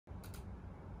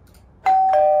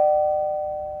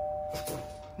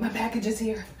My package is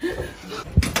here.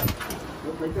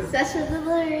 Special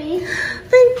delivery.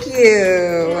 Thank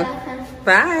you.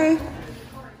 Bye.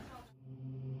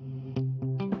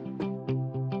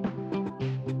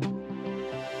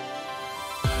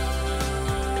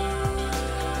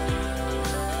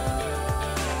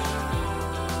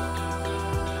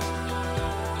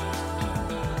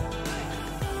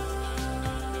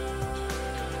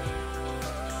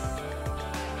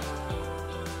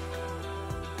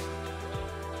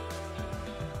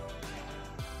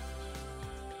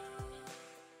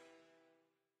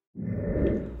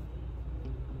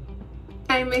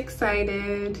 I'm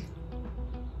excited.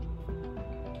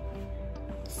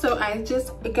 So I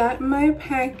just got my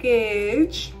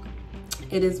package.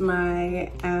 It is my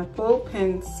Apple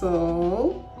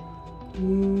Pencil.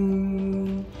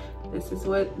 This is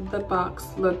what the box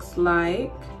looks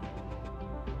like.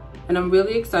 And I'm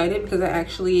really excited because I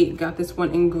actually got this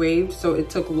one engraved, so it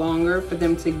took longer for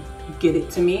them to get it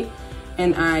to me.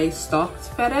 And I stalked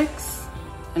FedEx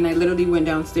and I literally went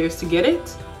downstairs to get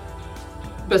it.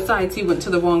 Besides, he went to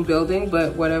the wrong building,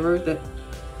 but whatever,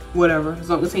 whatever, as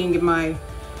long as he didn't give my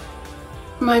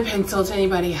pencil to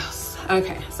anybody else.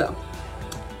 Okay, so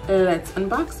let's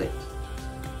unbox it.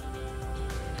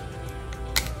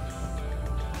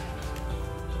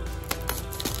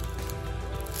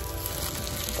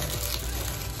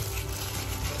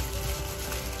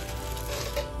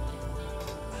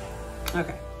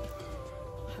 Okay,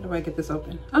 how do I get this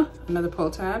open? Oh, another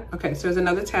pull tab. Okay, so there's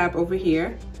another tab over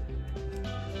here.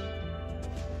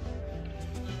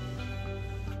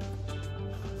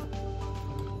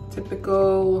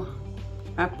 Typical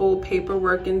Apple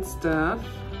paperwork and stuff.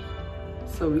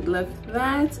 So we left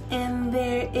that, and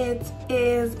there it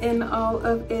is in all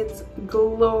of its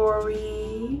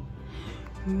glory.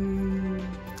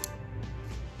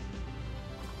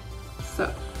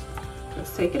 So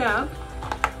let's take it out.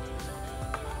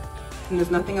 And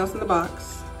there's nothing else in the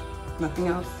box, nothing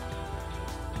else.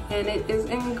 And it is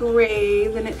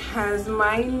engraved and it has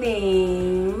my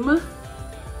name.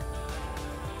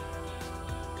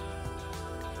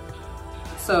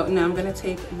 So now I'm gonna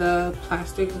take the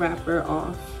plastic wrapper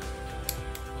off.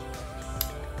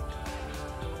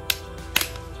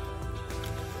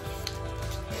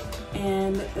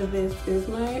 And this is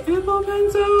my Apple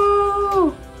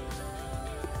Pencil.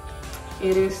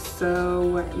 It is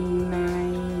so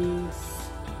nice.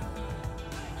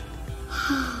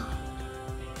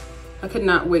 I could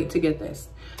not wait to get this.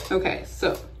 Okay,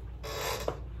 so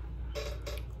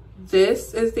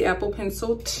this is the Apple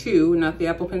Pencil 2, not the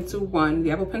Apple Pencil 1.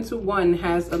 The Apple Pencil 1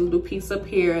 has a little piece up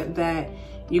here that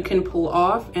you can pull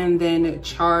off and then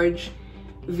charge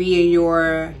via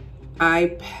your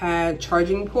iPad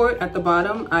charging port at the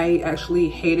bottom. I actually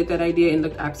hated that idea and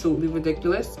looked absolutely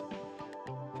ridiculous.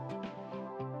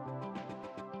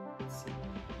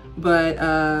 But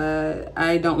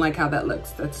I don't like how that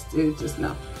looks. It's just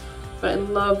no. But I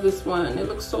love this one. It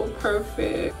looks so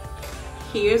perfect.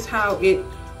 Here's how it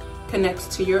connects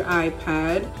to your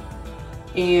iPad,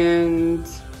 and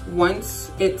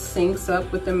once it syncs up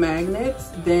with the magnets,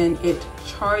 then it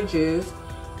charges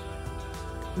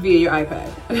via your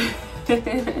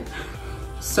iPad.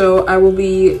 So I will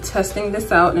be testing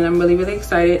this out and I'm really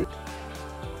excited.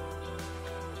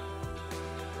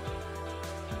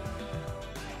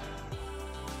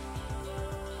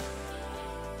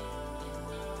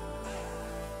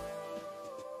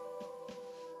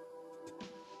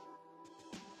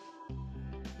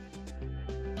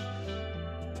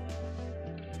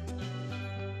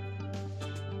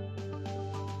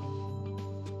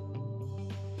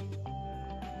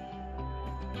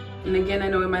 And again, I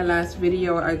know in my last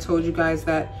video, I told you guys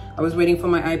that I was waiting for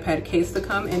my iPad case to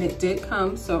come, and it did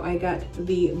come. So I got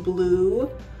the blue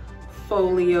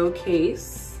folio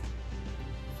case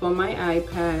for my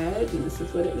iPad, and this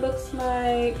is what it looks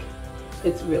like.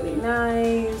 It's really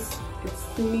nice, it's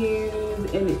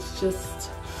smooth, and it's just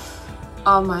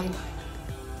all mine.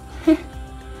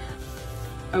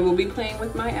 I will be playing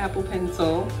with my Apple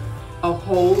Pencil a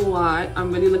whole lot.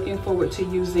 I'm really looking forward to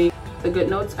using the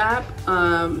GoodNotes app,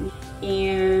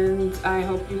 and I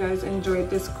hope you guys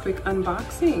enjoyed this quick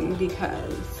unboxing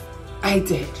because I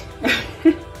did.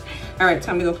 All right,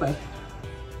 time to go play.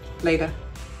 Later.